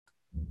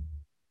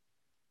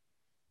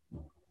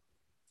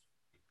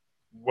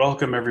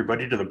Welcome,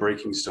 everybody, to the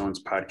Breaking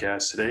Stones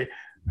podcast today.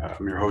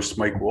 I'm your host,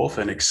 Mike Wolf,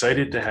 and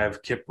excited to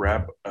have Kip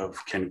Rapp of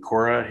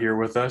Kencora here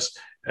with us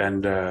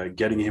and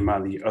getting him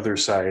on the other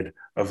side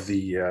of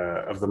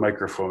the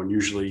microphone.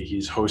 Usually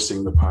he's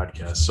hosting the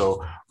podcast.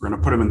 So we're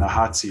going to put him in the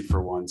hot seat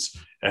for once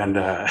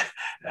and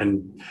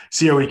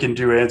see how he can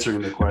do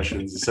answering the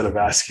questions instead of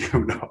asking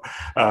him. No.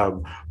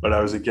 But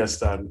I was a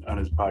guest on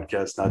his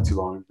podcast not too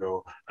long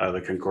ago,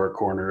 the Kencora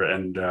Corner,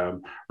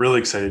 and really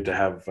excited to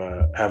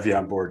have you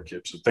on board,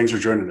 Kip. So thanks for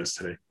joining us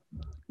today.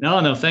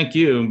 No, thank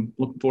you.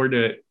 Looking forward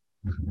to it.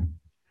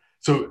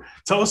 So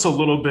tell us a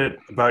little bit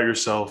about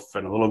yourself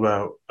and a little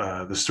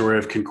about the story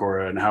of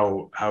Kencora and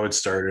how it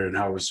started and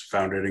how it was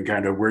founded and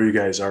kind of where you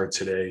guys are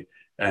today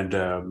and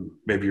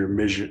maybe your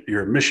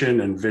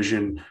mission and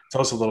vision.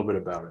 Tell us a little bit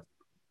about it.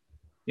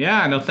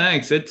 Yeah, no,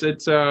 thanks.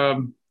 It's I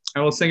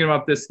was thinking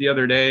about this the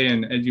other day,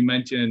 and as you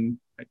mentioned,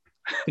 I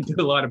do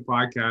a lot of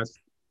podcasts.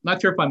 Not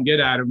sure if I'm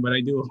good at them, but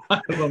I do a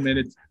lot of them,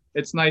 and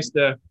it's nice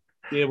to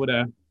be able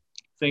to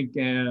think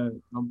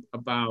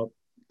about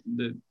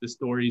the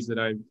stories that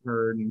I've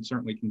heard, and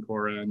certainly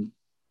Kencora. And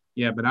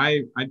yeah, but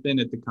I've been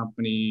at the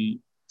company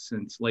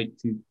since late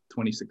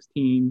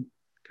 2016,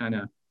 kind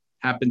of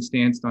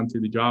happenstance onto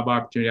the job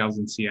opportunity. I was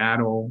in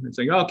Seattle. It's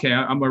like, okay,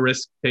 I'm a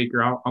risk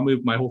taker. I'll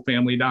move my whole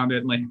family down to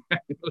Atlanta.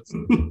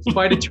 It's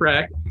quite a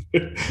trek,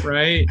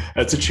 right?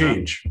 That's a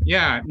change.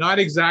 Yeah, not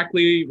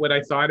exactly what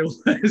I thought it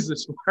was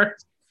as far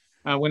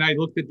as when I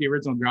looked at the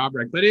original job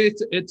rec, but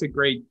it's a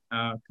great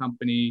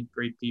company,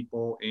 great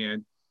people,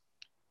 and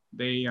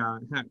we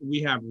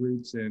have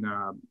roots in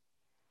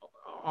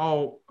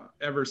all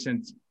ever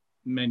since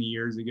many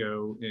years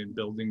ago in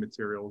building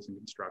materials and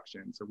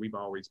construction. So we've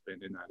always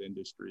been in that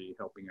industry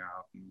helping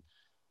out. And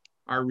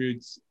our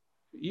roots,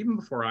 even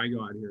before I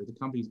got here, the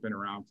company's been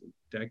around for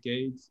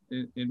decades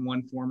in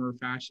one form or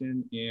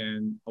fashion.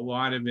 And a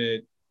lot of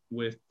it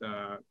with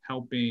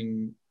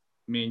helping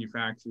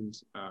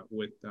manufacturers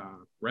with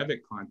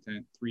Revit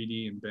content,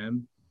 3D and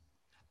BIM.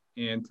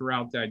 And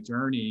throughout that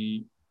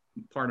journey,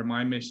 part of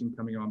my mission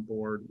coming on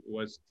board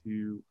was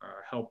to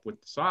help with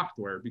the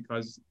software,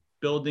 because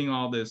building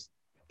all this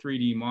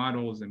 3D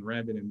models and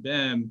Revit and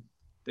BIM,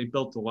 they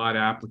built a lot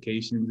of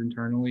applications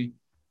internally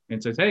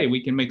and says, hey,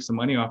 we can make some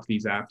money off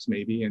these apps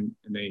maybe. And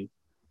they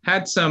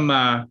had some,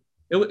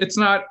 it's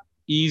not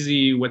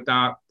easy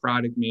without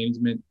product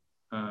management,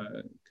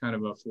 kind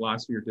of a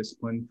philosophy or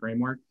discipline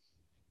framework.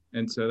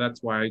 And so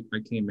that's why I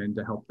came in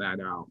to help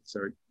that out. So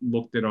I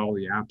looked at all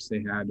the apps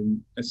they had,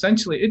 and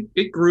essentially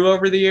it grew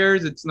over the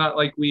years. It's not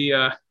like we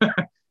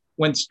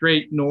went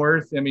straight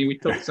north. I mean, we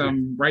took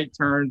some right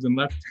turns and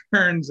left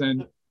turns,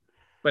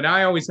 but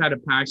I always had a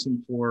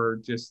passion for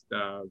just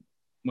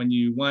when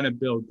you want to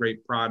build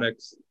great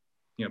products,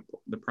 you know,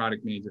 the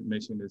product management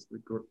mission is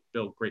to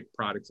build great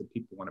products that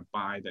people want to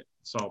buy that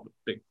solve a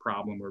big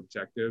problem or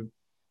objective.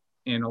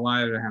 And a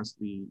lot of it has to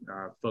be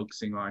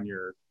focusing on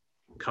your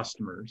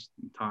customers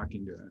and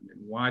talking to them and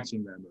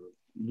watching them or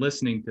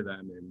listening to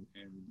them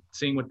and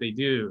seeing what they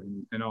do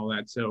and all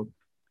that. So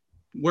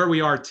where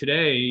we are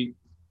today,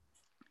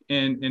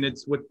 and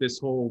it's with this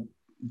whole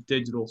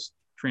digital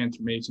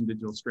transformation,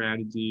 digital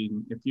strategy.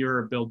 If you're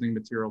a building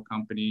material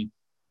company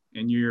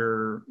and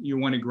you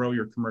want to grow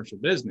your commercial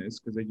business,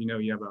 because as you know,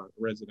 you have a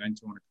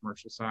residential and a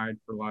commercial side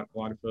for a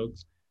lot of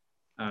folks,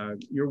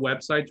 your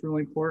website's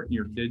really important.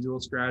 Your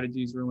digital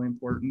strategy is really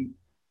important.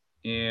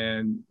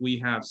 And we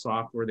have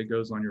software that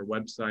goes on your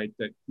website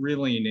that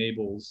really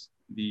enables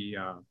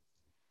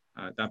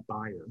that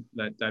buyer,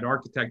 that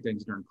architect,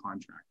 engineer, and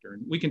contractor.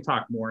 And we can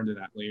talk more into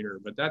that later,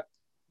 but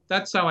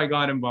that's how I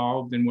got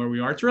involved in where we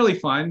are. It's really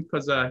fun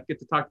because I get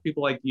to talk to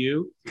people like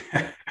you.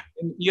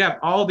 And you have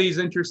all these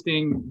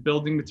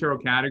building material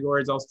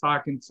categories. I was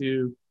talking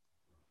to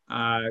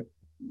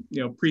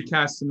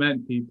precast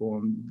cement people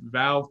and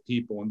valve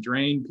people and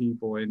drain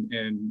people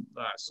and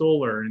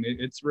solar. And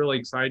it's really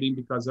exciting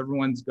because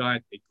everyone's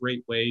got a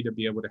great way to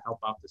be able to help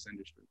out this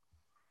industry.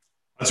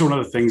 That's one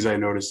of the things I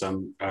noticed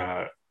on,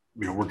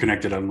 we're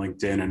connected on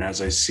LinkedIn. And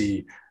as I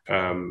see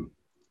some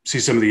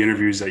of the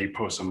interviews that you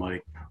post, I'm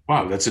like,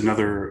 wow, that's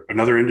another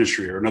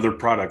industry or another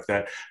product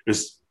that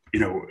just,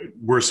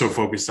 we're so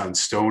focused on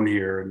stone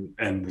here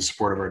and the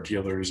support of our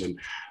dealers. And,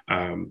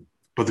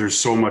 but there's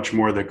so much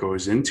more that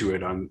goes into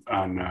it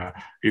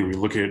we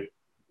look at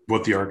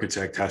what the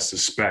architect has to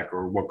spec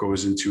or what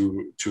goes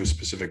into a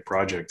specific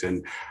project.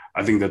 And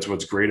I think that's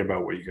what's great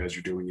about what you guys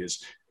are doing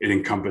is it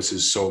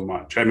encompasses so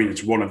much. I mean,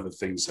 it's one of the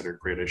things that are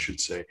great, I should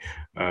say.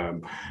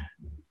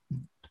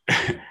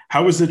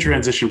 How was the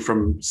transition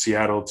from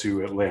Seattle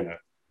to Atlanta?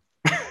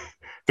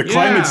 The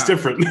climate's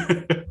different.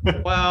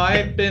 Well,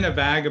 I've been a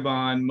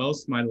vagabond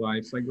most of my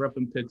life. So I grew up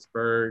in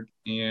Pittsburgh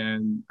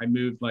and I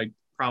moved like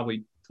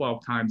probably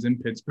 12 times in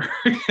Pittsburgh,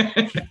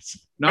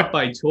 not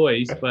by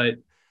choice, but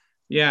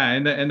yeah.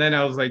 And then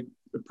I was like,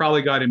 it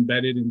probably got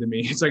embedded into me.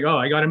 It's like, oh,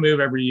 I got to move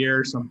every year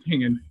or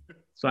something. And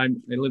so I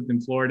lived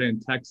in Florida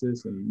and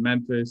Texas and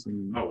Memphis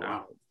and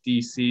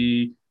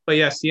DC. But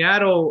yeah,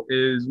 Seattle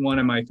is one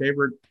of my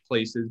favorite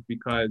places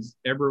because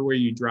everywhere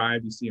you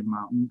drive, you see a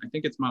mountain. I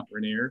think it's Mount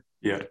Rainier.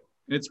 Yeah.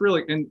 It's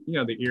really, and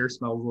the air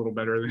smells a little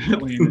better than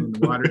Atlanta, and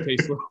the water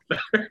tastes a little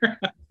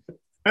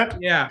better.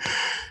 Yeah.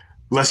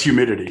 Less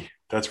humidity,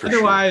 that's for sure.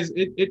 Otherwise,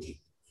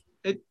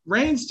 it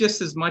rains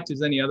just as much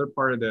as any other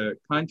part of the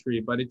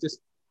country, but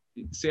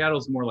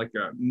Seattle's more like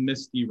a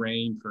misty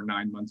rain for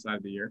 9 months out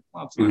of the year.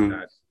 Well, it's not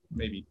that,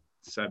 maybe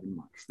 7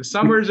 months. The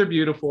summers are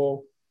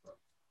beautiful,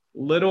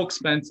 little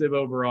expensive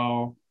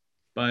overall,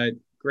 but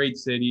great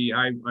city.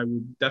 I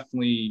would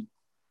definitely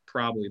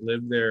probably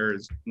live there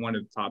as one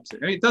of the top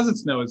cities. I mean, it doesn't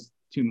snow as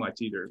too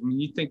much either. I mean,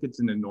 you think it's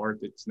in the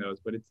north, it snows,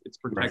 but it's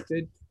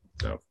protected.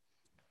 Right. So.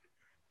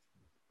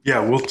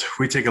 Yeah,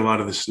 we take a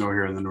lot of the snow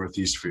here in the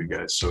Northeast for you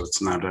guys, so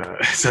it's not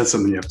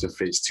something you have to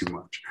face too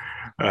much.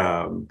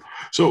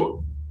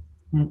 So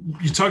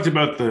you talked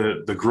about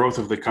the growth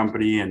of the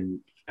company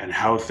and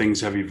how things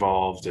have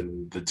evolved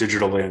and the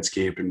digital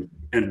landscape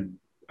and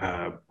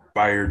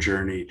buyer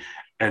journey.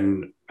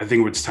 And I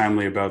think what's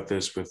timely about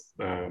this with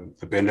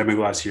the pandemic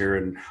last year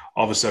and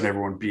all of a sudden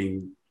everyone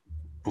being,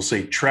 we'll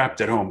say, trapped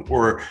at home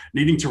or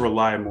needing to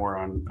rely more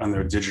on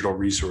their digital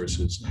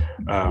resources.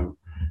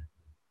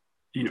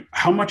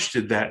 How much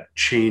did that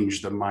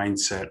change the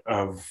mindset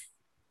of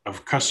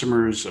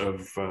customers,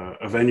 of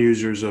end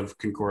users of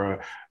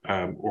Concora,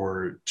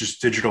 or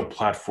just digital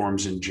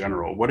platforms in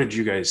general? What did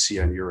you guys see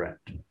on your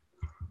end?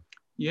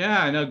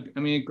 Yeah, no, I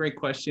mean, great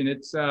question.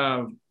 It's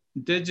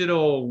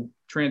digital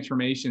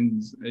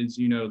transformations, as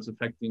you know, is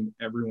affecting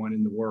everyone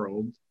in the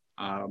world.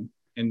 And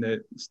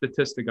the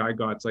statistic I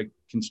got, it's like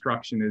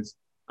construction is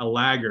a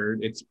laggard.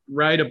 It's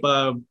right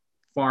above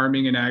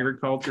farming and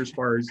agriculture as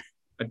far as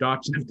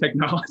adoption of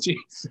technology.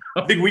 So,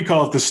 I think we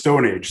call it the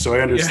Stone Age, so I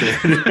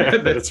understand. Yeah,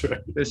 that's right.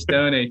 The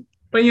Stone Age.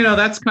 But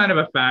that's kind of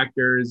a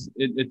factor.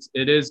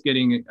 It is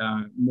getting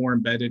more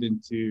embedded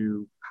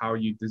into how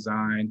you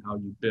design, how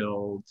you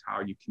build, how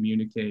you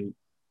communicate,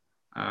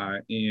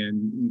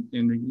 and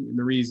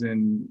the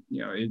reason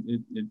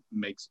it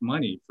makes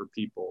money for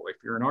people.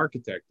 If you're an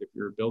architect, if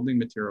you're a building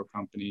material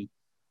company,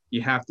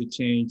 you have to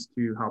change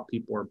to how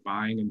people are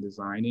buying and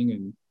designing.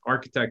 And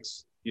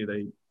architects,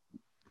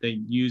 they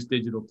use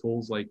digital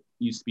tools like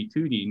used to be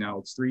 2D, now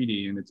it's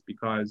 3D, and it's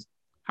because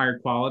higher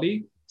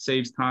quality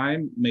saves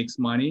time, makes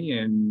money,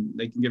 and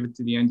they can give it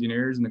to the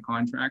engineers and the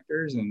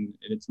contractors, and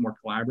it's more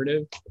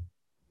collaborative.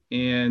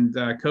 And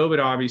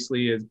COVID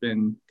obviously has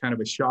been kind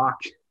of a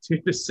shock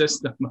to the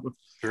system of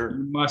sure.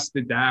 You must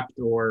adapt,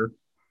 or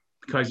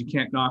because you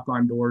can't knock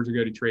on doors or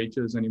go to trade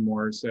shows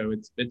anymore. So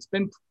it's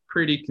been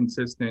pretty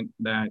consistent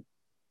that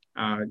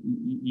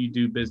you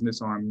do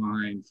business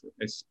online,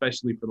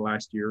 especially for the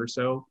last year or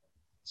so.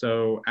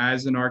 So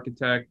as an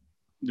architect,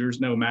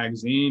 there's no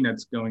magazine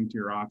that's going to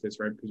your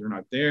office, right? Because you're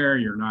not there,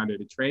 you're not at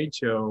a trade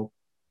show,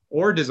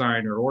 or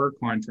designer or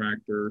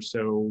contractor.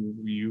 So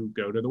you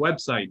go to the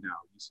website now,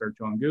 you search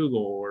on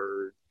Google,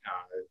 or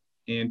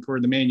and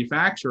for the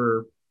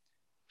manufacturer,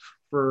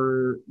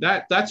 for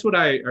that's what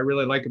I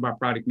really like about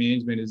product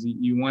management is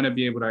you want to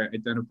be able to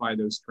identify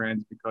those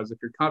trends, because if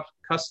your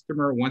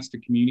customer wants to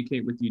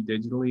communicate with you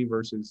digitally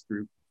versus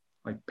through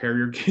like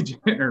carrier pigeon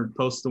or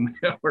postal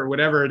mail or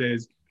whatever it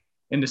is,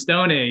 in the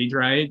Stone Age,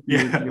 right?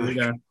 Yeah. You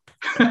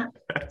would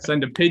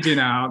send a pigeon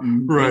out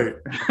and right.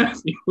 a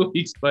few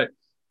weeks. But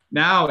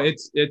now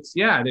it's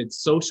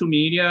social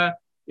media,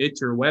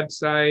 it's your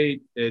website,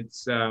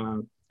 it's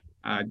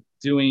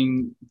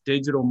doing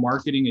digital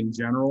marketing in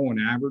general and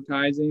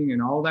advertising,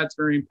 and all that's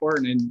very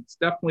important. And it's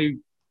definitely,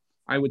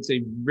 I would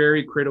say,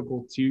 very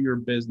critical to your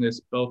business,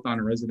 both on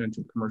a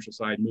residential and commercial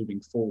side moving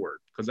forward,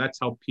 because that's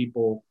how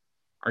people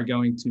are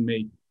going to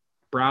make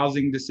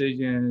browsing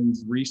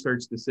decisions,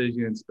 research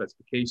decisions,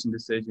 specification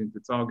decisions.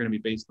 It's all going to be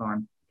based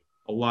on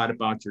a lot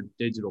about your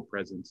digital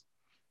presence.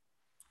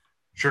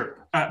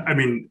 Sure. I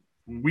mean,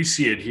 we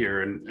see it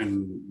here,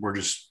 and we're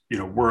just,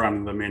 we're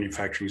on the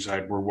manufacturing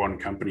side, we're one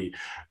company,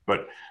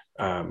 but,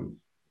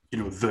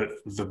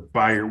 the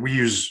buyer, we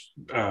use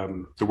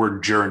the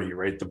word journey,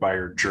 right? The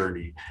buyer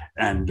journey.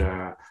 And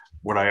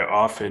what I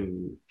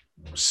often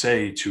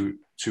say to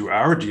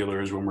our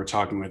dealers when we're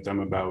talking with them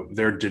about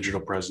their digital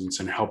presence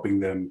and helping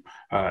them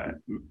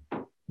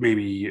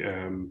maybe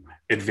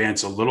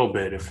advance a little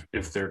bit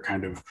if they're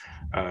kind of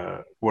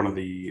one of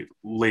the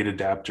late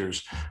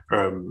adapters,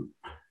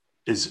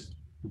 is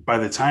by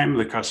the time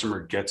the customer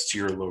gets to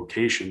your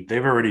location,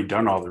 they've already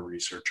done all the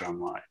research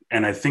online.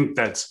 And I think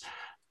that's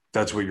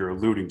what you're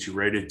alluding to,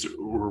 right?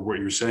 Or what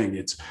you're saying,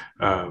 it's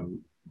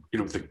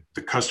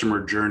the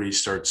customer journey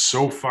starts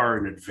so far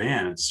in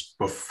advance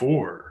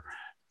before,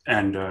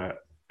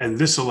 and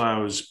this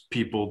allows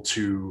people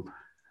to,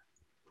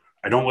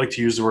 I don't like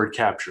to use the word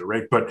capture,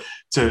 right? But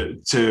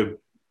to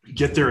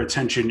get their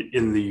attention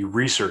in the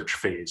research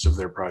phase of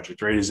their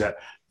project, right?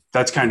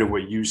 That's kind of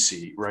what you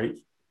see, right?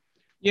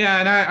 Yeah,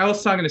 and I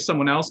was talking to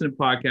someone else in a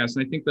podcast,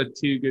 and I think the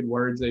two good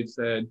words they've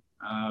said,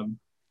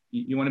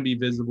 you want to be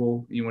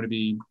visible, you want to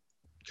be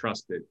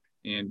trusted,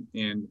 and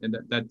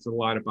that's a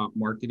lot about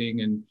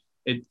marketing. And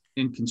it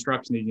in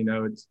construction, as you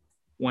know, it's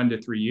 1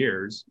 to 3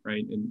 years,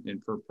 right?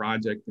 And for a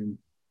project, and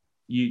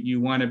you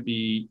want to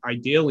be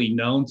ideally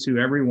known to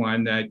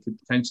everyone that could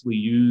potentially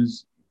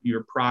use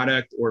your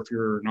product, or if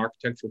you're an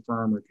architectural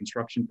firm or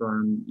construction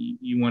firm,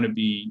 you want to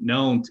be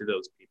known to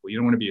those people. You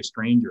don't want to be a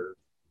stranger.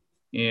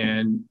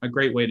 And a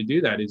great way to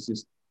do that is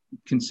just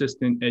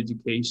consistent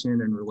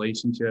education and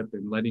relationship,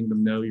 and letting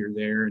them know you're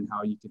there and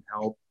how you can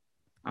help.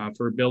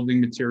 For building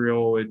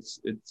material, it's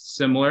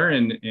similar,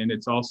 and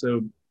it's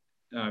also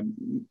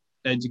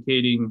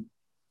educating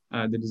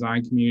the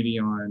design community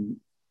on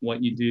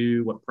what you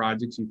do, what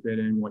projects you fit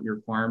in, what your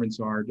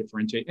requirements are,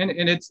 differentiate. And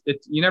it's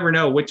you never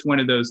know which one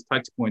of those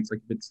touch points,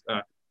 like if it's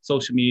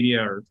social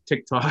media or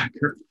TikTok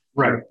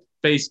or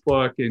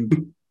Facebook.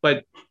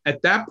 But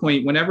at that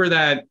point, whenever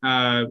that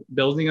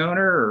building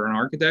owner or an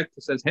architect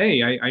says,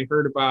 "Hey, I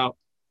heard about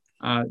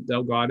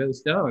Delgado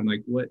Stone,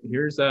 like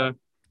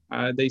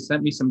they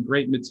sent me some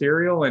great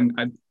material, and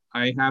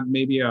I have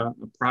maybe a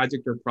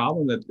project or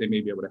problem that they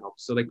may be able to help."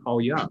 So they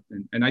call you up.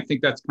 And I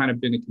think that's kind of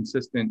been a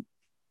consistent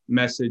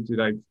message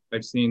that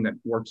I've seen that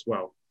works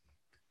well.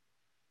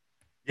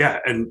 Yeah.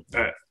 And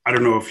I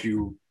don't know if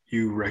you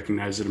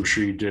recognize it. I'm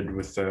sure you did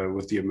with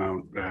the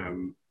amount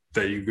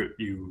that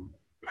you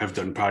have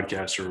done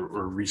podcasts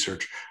or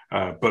research,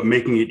 but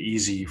making it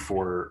easy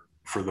for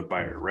the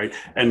buyer, right?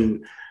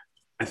 And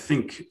I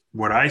think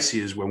what I see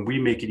is when we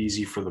make it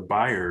easy for the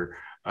buyer,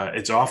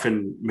 it's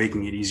often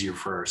making it easier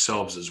for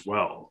ourselves as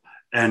well.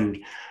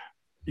 And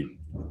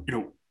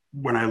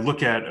when I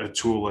look at a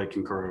tool like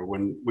Concura,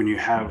 when you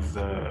have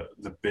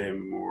the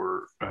BIM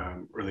or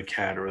the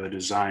CAD or the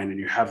design, and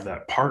you have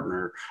that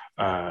partner,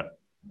 a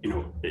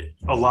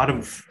lot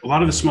of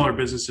the smaller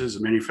businesses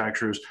and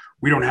manufacturers,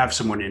 we don't have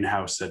someone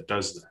in-house that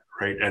does that,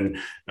 right? And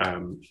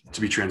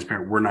to be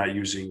transparent, we're not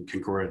using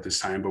Concura at this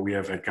time, but we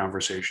have had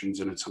conversations,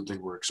 and it's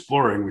something we're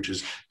exploring, which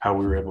is how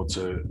we were able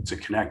to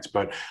connect.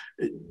 But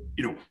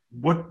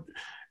what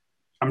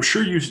I'm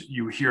sure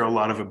you hear a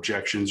lot of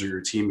objections, or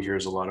your team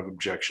hears a lot of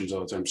objections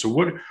all the time. So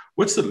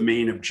what's the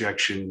main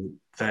objection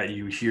that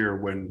you hear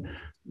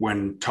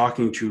when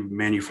talking to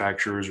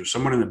manufacturers or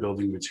someone in the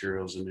building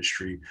materials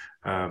industry?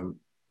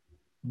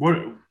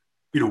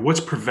 What's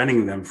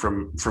preventing them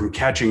from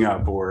catching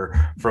up or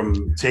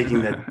from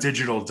taking that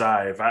digital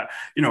dive?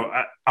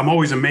 I'm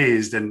always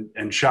amazed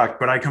and shocked,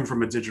 but I come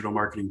from a digital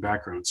marketing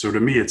background. So to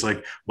me, it's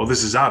like, well,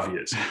 this is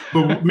obvious,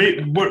 but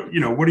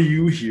what do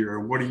you hear?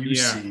 What do you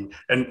see?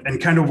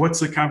 And kind of what's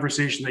the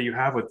conversation that you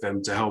have with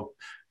them to help,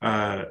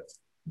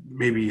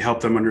 maybe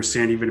help them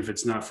understand, even if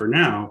it's not for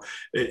now,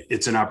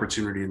 it's an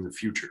opportunity in the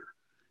future.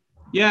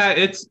 Yeah,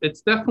 it's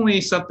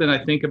definitely something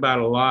I think about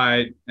a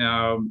lot,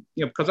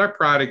 because our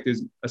product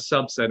is a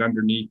subset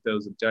underneath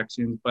those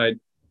objections. But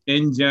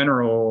in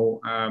general,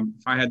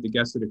 if I had to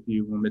guess at a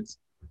few of them, it's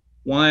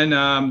one,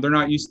 they're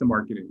not used to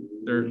marketing.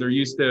 They're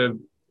used to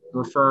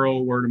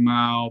referral, word of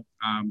mouth.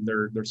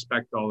 They're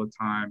spec'd all the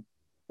time,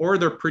 or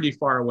they're pretty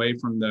far away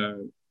from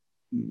the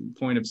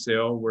point of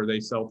sale where they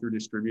sell through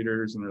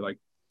distributors, and they're like,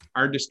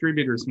 our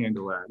distributors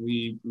handle that.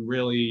 We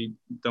really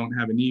don't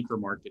have a need for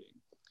marketing.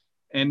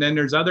 And then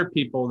there's other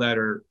people that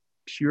are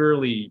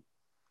purely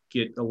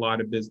get a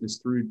lot of business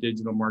through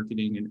digital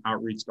marketing and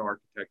outreach to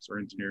architects or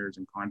engineers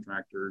and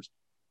contractors,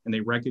 and they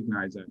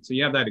recognize that. So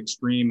you have that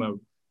extreme of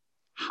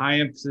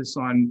high emphasis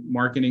on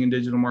marketing and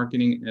digital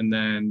marketing, and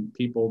then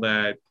people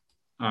that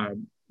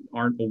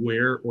aren't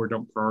aware or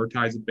don't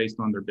prioritize it based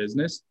on their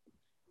business.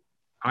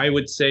 I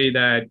would say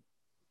that,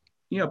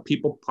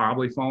 people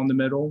probably fall in the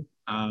middle.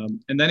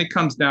 And then it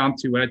comes down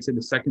to what I'd say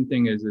the second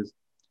thing is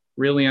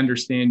really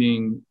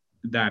understanding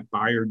that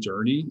buyer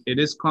journey. It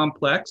is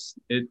complex.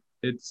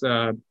 It's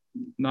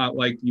not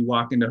like you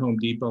walk into Home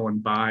Depot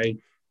and buy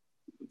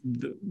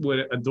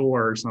a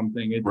door or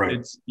something. Right.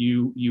 It's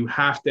you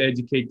have to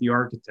educate the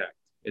architect.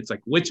 It's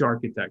like, which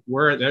architect?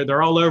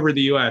 They're all over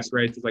the US,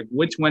 right? It's like,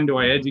 which one do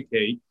I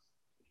educate?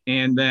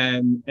 And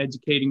then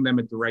educating them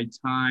at the right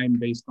time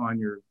based on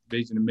your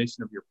vision and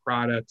mission of your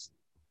products.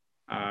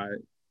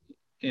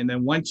 And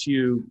then once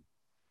you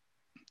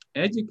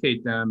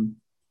educate them,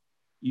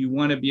 you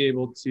want to be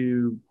able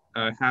to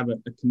have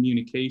a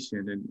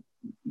communication.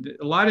 And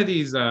a lot of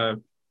these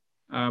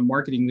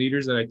marketing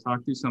leaders that I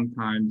talk to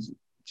sometimes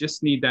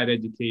just need that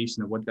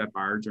education of what that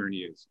buyer journey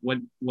is.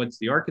 What's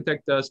the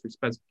architect does for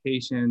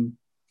specification,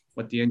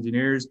 what the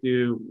engineers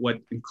do, what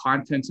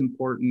content's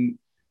important,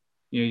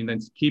 and then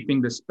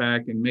keeping the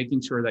spec and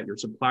making sure that your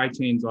supply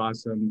chain's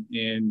awesome.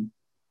 And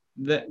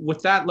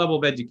with that level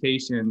of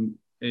education,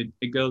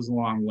 it goes a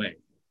long way.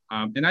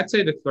 And I'd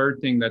say the third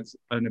thing that's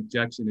an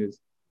objection is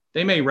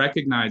they may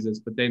recognize this,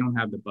 but they don't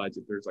have the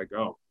budget. There's like,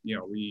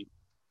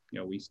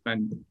 we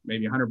spend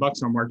maybe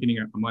 $100 on marketing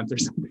a month or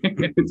something.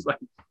 It's like,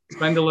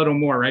 spend a little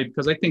more, right?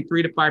 Because I think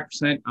 3 to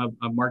 5% of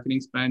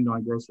marketing spend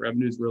on gross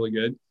revenue is really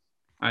good.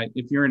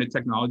 If you're in a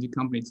technology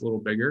company, it's a little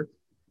bigger.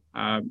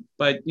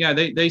 But yeah,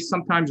 they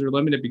sometimes are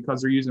limited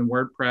because they're using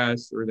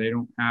WordPress, or they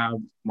don't have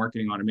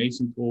marketing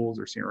automation tools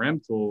or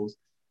CRM tools.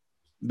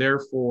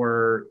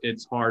 Therefore,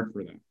 it's hard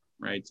for them,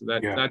 right? So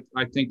that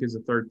I think is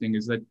the third thing,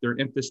 is that their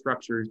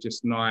infrastructure is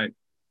just not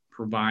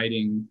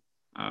providing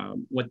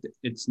what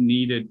it's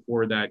needed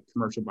for that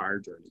commercial buyer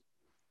journey.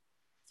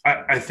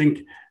 I think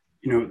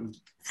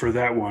for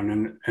that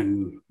one,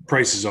 and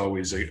price is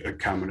always a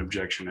common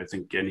objection. I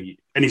think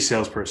any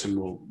salesperson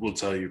will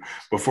tell you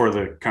before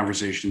the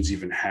conversation's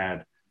even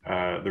had.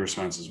 The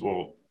response is,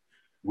 well,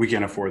 we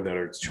can't afford that,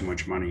 or it's too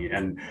much money.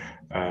 And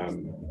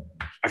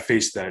I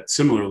faced that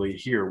similarly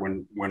here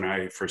when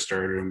I first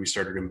started and we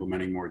started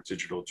implementing more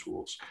digital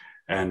tools.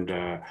 And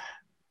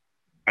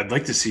I'd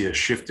like to see a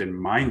shift in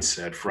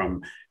mindset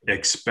from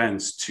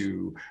expense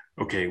to,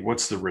 okay,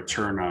 what's the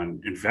return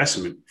on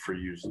investment for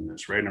using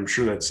this, right? And I'm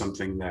sure that's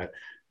something that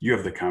you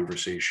have the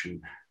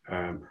conversation.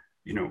 All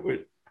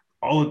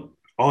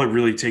it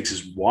really takes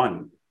is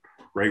one,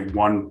 right?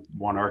 One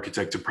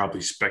architect to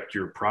probably spec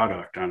your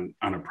product on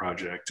a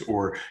project,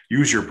 or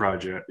use your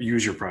product.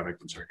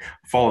 I'm sorry,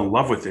 fall in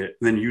love with it,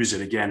 and then use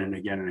it again and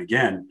again and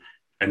again.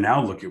 And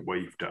now look at what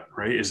you've done,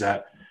 right?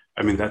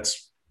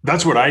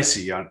 That's what I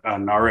see on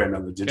our end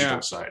on the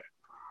digital side.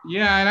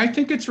 Yeah, and I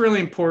think it's really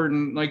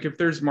important. Like, if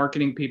there's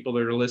marketing people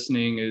that are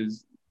listening,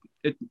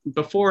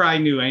 before I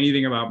knew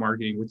anything about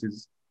marketing, which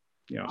is,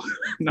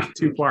 not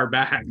too far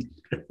back,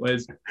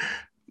 was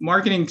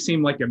marketing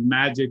seemed like a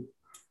magic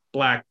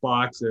black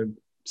box of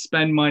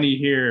spend money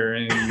here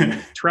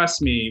and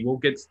trust me, you'll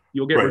get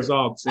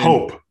results. And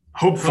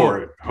hope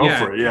for it.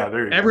 Yeah,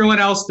 there you go. Everyone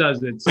else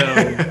does it, so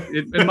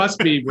it must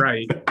be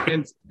right.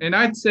 And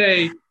I'd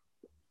say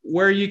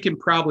where you can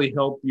probably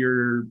help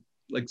your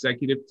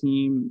executive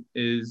team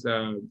is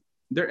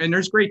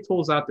there's great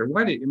tools out there.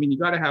 You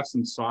got to have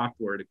some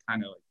software to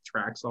kind of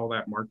tracks all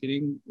that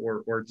marketing,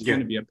 or it's going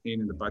to be a pain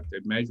in the butt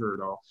to measure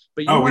it all.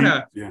 But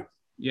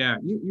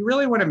you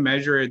really want to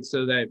measure it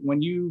so that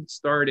when you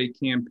start a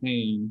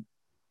campaign,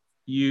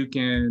 you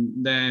can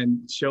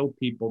then show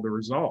people the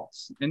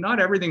results. And not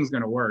everything's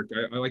going to work.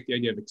 I like the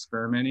idea of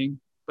experimenting,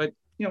 but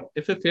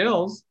if it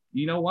fails,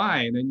 you know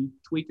why, and then you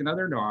tweak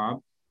another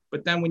knob.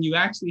 But then when you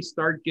actually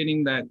start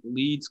getting that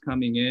leads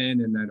coming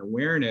in and that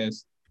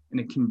awareness, and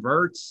it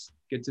converts,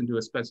 gets into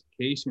a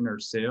specification or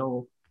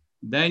sale,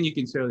 then you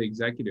can show the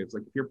executives,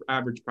 like if your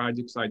average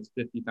project size is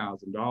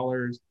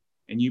 $50,000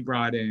 and you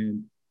brought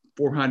in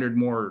 400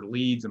 more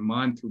leads a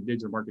month through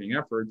digital marketing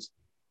efforts.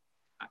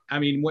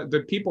 What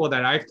the people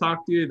that I've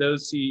talked to,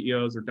 those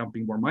CEOs are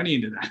dumping more money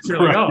into that. They're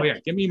like, oh yeah,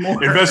 give me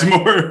more. Invest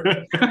more.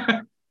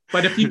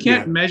 But if you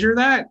can't measure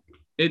that,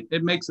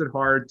 it makes it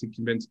hard to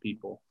convince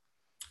people.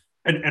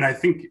 And I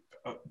think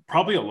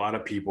probably a lot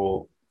of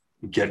people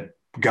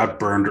got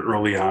burned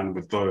early on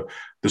with the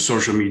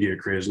social media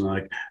craze, and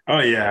like, oh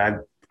yeah,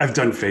 I've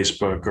done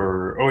Facebook,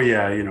 or, oh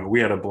yeah, we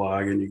had a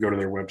blog, and you go to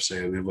their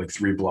website and they have like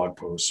 3 blog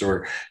posts,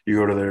 or you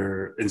go to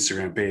their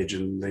Instagram page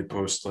and they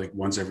post like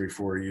once every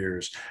 4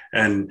 years.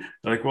 And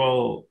they're like,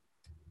 well,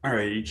 all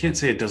right, you can't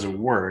say it doesn't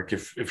work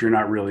if you're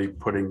not really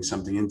putting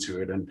something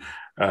into it. And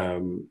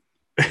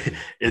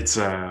it's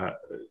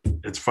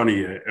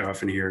funny. I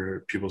often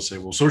hear people say,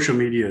 well, social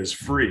media is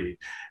free,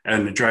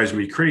 and it drives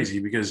me crazy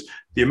because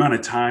the amount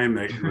of time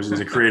that goes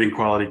into creating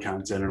quality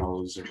content and all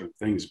those different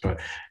things. But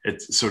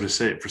it's so to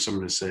say, for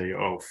someone to say,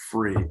 oh,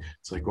 free,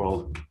 it's like,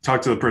 well,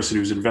 talk to the person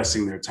who's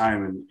investing their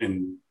time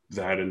in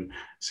that and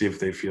see if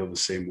they feel the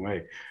same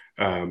way.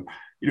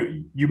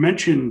 You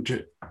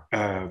mentioned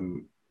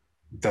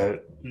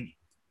that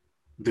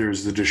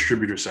there's the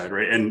distributor side,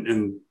 right?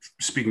 And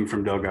speaking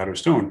from Delgado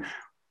Stone,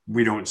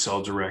 we don't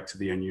sell direct to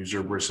the end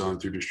user. We're selling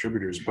through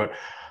distributors. But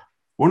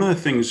one of the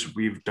things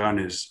we've done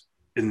is,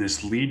 in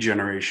this lead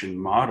generation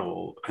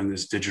model and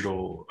this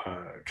digital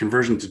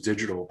conversion to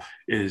digital,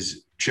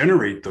 is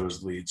generate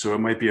those leads. So it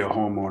might be a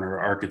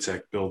homeowner,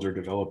 architect, builder,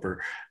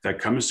 developer that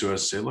comes to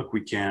us, say, look,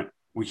 we can't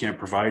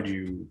provide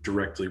you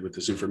directly with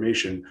this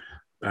information.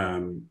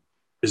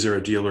 Is there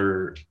a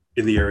dealer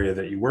in the area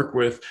that you work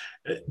with?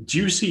 Do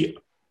you see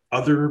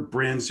other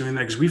brands doing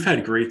that? Because we've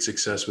had great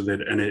success with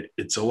it, and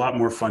it's a lot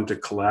more fun to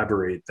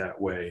collaborate that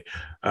way.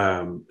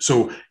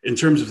 So in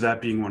terms of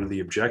that being one of the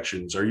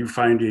objections, are you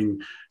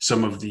finding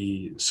some of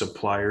the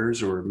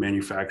suppliers or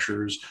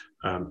manufacturers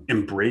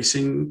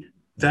embracing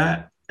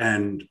that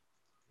and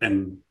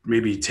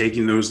maybe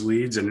taking those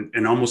leads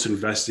and almost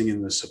investing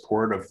in the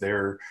support of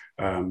their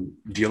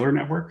dealer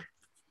network?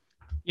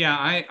 Yeah,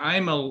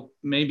 I'm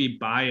maybe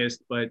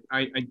biased, but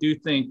I do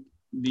think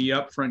the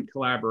upfront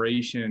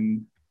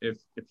collaboration, if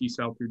you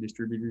sell through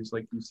distributors,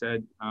 like you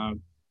said.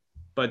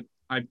 But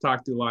I've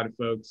talked to a lot of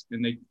folks,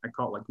 and I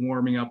call it like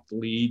warming up the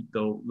lead.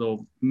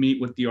 They'll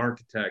meet with the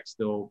architects,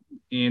 they'll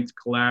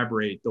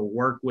collaborate, they'll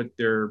work with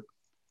their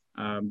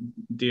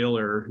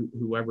dealer,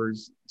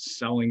 whoever's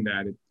selling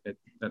that at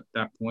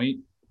that point.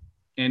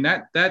 And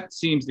that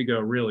seems to go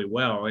really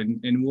well.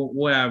 And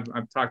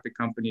I've talked to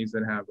companies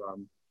that have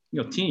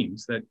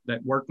teams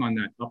that work on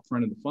that up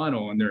front of the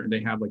funnel, and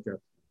they have like a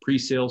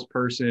pre-sales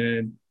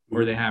person,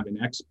 or they have an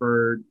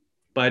expert.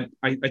 But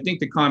I think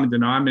the common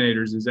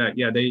denominators is that,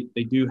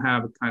 they do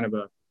have a kind of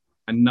a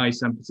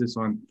nice emphasis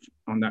on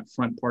that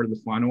front part of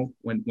the funnel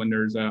when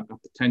there's a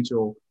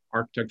potential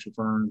architecture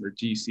firm or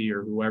GC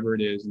or whoever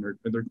it is, and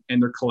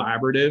they're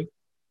collaborative,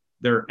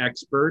 they're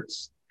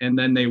experts, and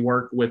then they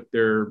work with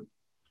their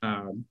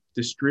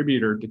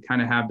distributor to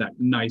kind of have that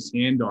nice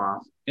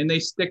handoff, and they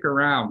stick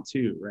around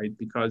too, right?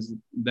 Because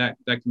that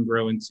can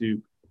grow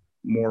into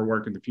more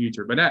work in the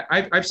future. But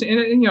I've seen,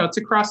 and, it's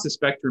across the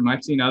spectrum.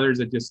 I've seen others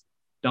that just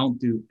don't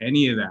do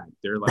any of that.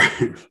 They're like,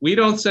 we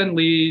don't send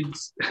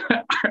leads,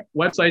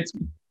 websites,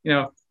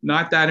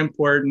 not that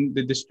important.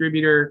 The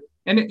distributor,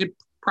 and it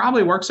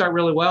probably works out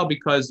really well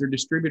because their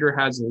distributor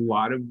has a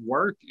lot of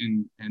work,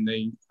 and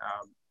they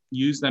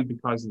use them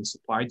because of the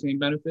supply chain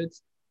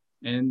benefits.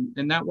 And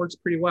that works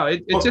pretty well.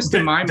 It's just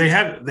in my they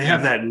have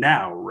that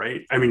now,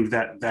 right? I mean,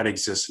 that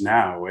exists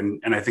now,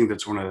 and I think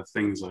that's one of the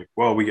things. Like,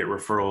 well, we get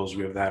referrals,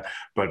 we have that,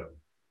 but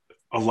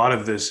a lot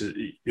of this,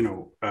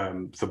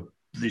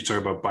 you talk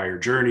about buyer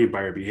journey,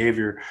 buyer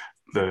behavior,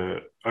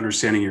 the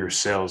understanding your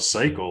sales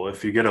cycle.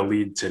 If you get a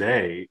lead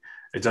today,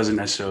 it doesn't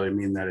necessarily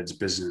mean that it's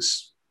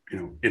business,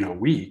 in a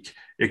week.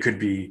 It could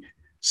be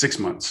 6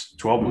 months,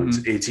 12 months,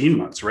 18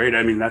 months, right?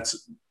 I mean,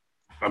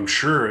 I'm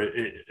sure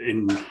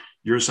in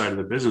your side of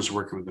the business,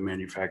 working with the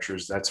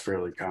manufacturers, that's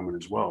fairly common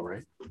as well,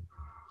 right?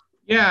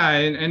 Yeah,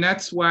 and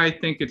that's why I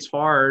think it's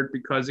hard,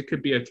 because it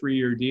could be a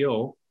 3-year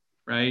deal,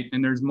 right?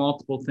 And there's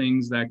multiple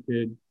things that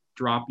could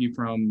drop you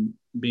from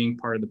being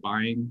part of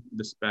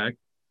the spec.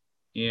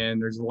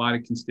 And there's a lot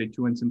of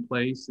constituents in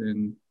place,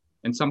 and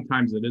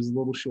sometimes it is a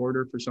little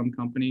shorter for some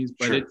companies,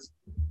 but sure.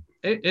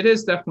 It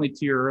is definitely,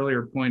 to your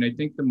earlier point, I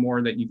think the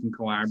more that you can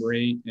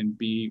collaborate and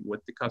be with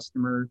the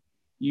customer,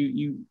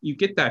 you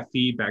get that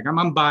feedback. I'm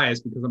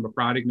unbiased because I'm a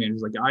product manager.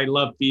 Like, I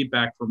love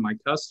feedback from my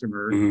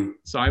customer. Mm-hmm.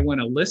 So I want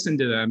to listen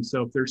to them.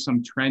 So if there's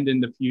some trend in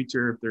the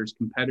future, if there's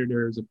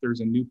competitors, if there's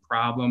a new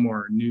problem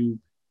or a new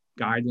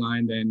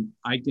guideline, then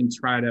I can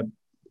try to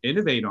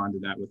innovate onto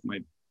that with my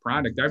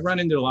product. I've run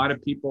into a lot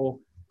of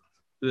people.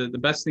 The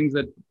best things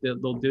that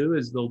they'll do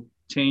is they'll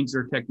change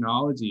their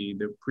technology,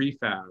 their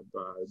prefab,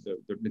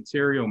 the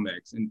material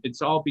mix. And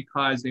it's all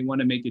because they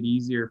want to make it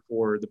easier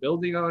for the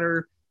building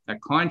owner,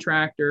 that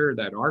contractor,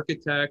 that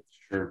architect.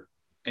 Sure.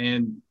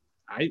 And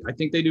I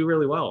think they do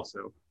really well.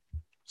 So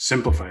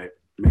simplify it,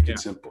 make it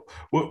simple.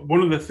 Well,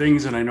 one of the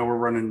things, and I know we're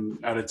running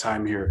out of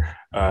time here,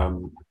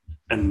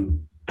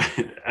 and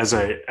as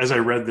I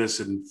read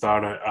this and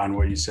thought on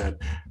what you said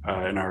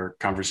in our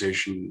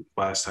conversation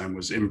last time,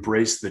 was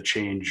embrace the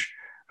change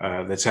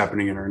that's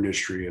happening in our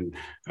industry. And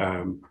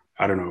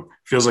I don't know,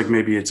 feels like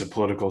maybe it's a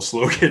political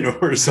slogan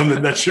or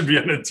something that should be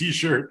on a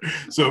t-shirt.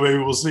 So maybe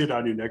we'll see it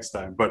on you next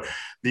time. But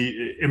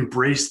the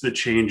embrace the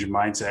change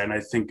mindset. And I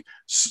think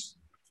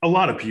a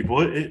lot of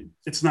people,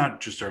 it's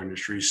not just our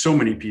industry. So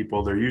many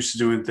people, they're used to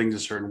doing things a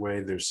certain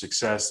way. There's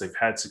success. They've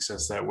had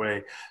success that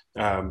way.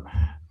 I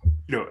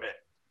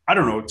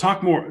don't know,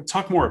 talk more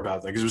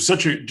about that, because it was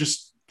such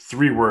just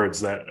 3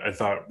 words that I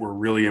thought were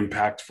really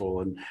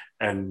impactful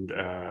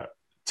and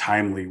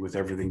timely with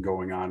everything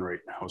going on right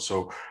now.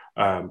 So,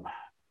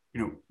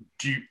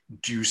 do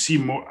you see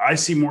more? I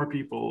see more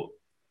people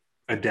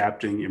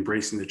adapting,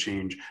 embracing the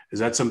change. Is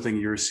that something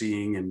you're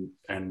seeing,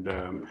 and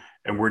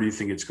where do you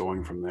think it's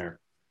going from there?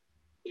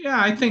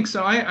 Yeah, I think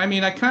so. I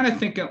mean, I kind of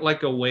think it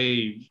like a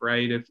wave,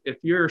 right? If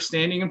you're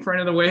standing in front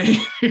of the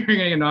wave, you're going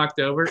to get knocked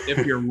over.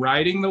 If you're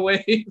riding the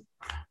wave,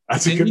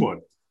 that's a good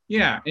one.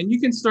 Yeah, and you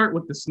can start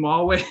with the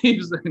small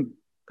waves,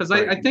 because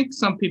I think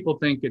some people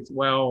think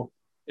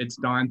it's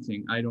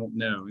daunting. I don't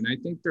know. And I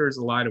think there's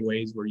a lot of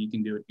ways where you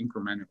can do it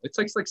incrementally. It's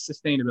like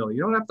sustainability.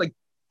 You don't have to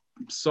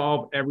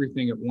solve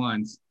everything at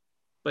once,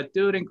 but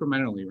do it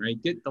incrementally,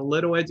 right? Get a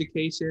little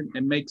education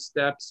and make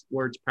steps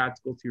where it's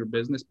practical to your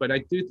business. But I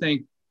do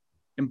think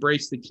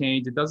embrace the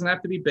change. It doesn't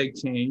have to be big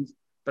change,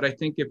 but I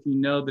think if you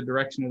know the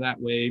direction of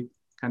that wave,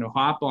 kind of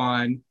hop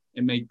on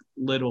and make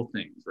little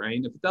things, right?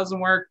 And if it doesn't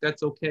work,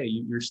 that's okay.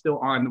 You're still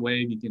on the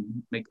wave. You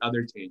can make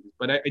other changes.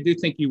 But I do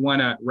think you want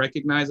to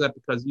recognize that,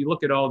 because you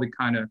look at all the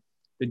kind of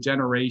the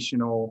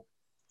generational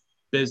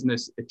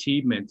business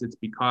achievements, it's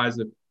because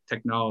of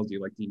technology,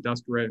 like the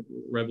Industrial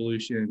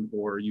Revolution,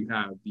 or you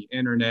have the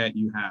internet,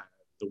 you have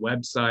the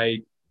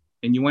website,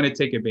 and you want to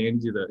take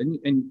advantage of that.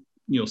 And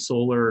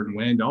solar and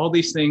wind, all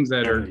these things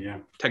that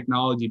are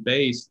technology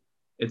based,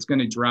 it's going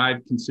to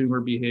drive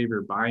consumer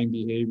behavior, buying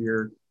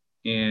behavior.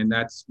 And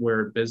that's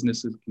where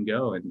businesses can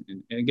go. And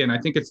again, I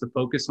think it's the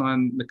focus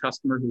on the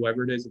customer,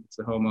 whoever it is, if it's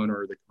the homeowner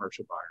or the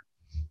commercial buyer.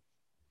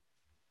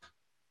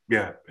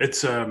 Yeah,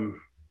 it's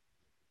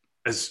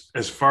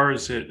as far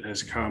as it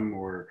has come,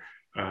 or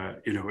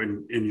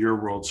in your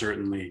world,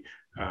 certainly,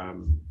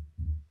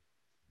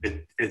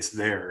 it's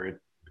there.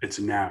 It's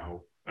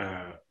now.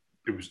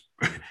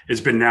 It's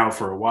been now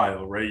for a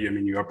while, right? I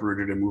mean, you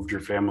uprooted and moved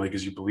your family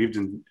because you believed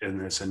in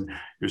this, and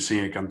you're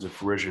seeing it come to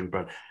fruition.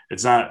 But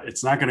it's not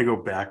going to go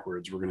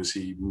backwards. We're going to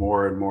see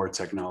more and more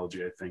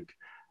technology, I think,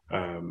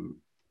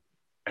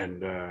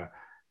 and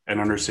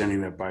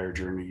understanding that buyer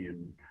journey,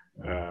 and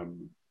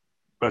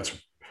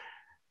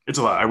it's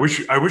a lot. I wish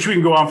we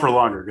can go on for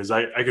longer, because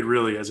I could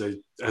really, as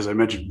I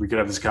mentioned, we could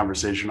have this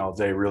conversation all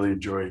day. Really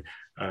enjoy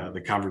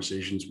the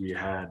conversations we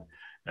had,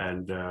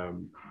 and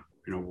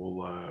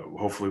we'll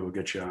hopefully we'll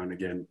get you on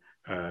again,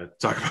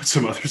 talk about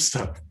some other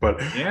stuff. But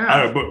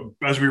but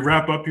as we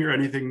wrap up here,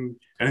 anything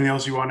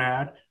else you want to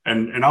add?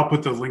 and I'll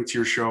put the link to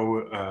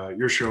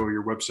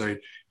your website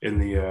in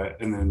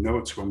the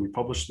notes when we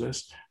publish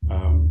this.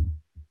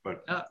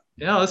 But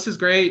yeah, this is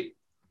great,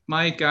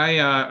 Mike.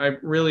 I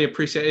really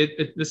appreciate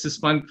it. This is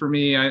fun for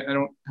me. I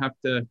don't have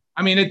to.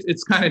 I mean,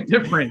 it's kind of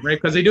different,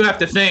 right? Because I do have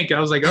to think. I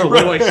was like, oh,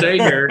 what do I say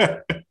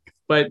here?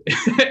 But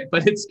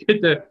but it's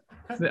good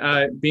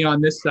to be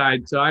on this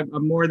side. So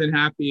I'm more than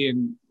happy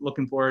and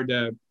looking forward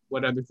to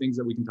what other things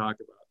that we can talk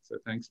about. So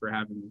thanks for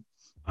having me.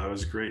 That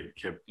was great,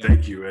 Kip. Yeah.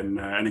 Thank you. And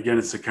again,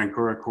 it's the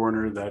Kankura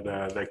Corner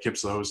that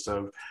Kip's the host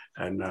of,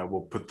 and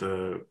we'll put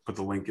the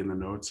link in the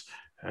notes.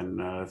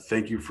 And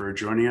thank you for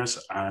joining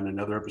us on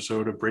another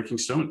episode of Breaking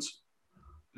Stones.